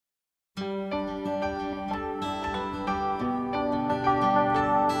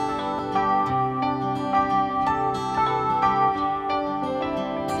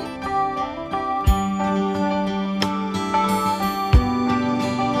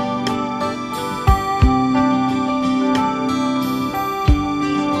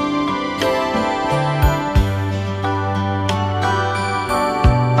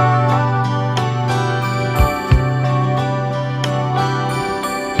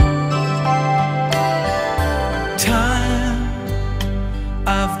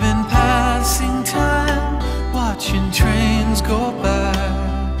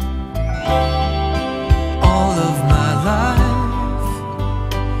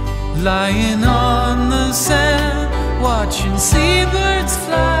lying on the sand, watching seabirds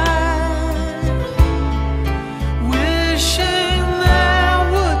fly, wishing there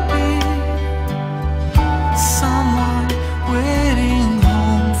would be someone waiting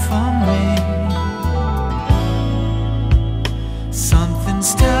home for me.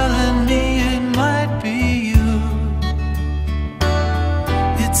 Something's telling me it might be you.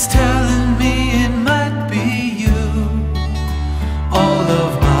 It's telling me it might be you. All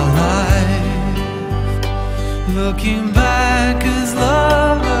of my life, looking back as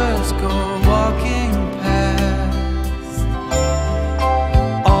lovers go walking past.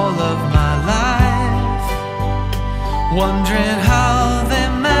 All of my life, one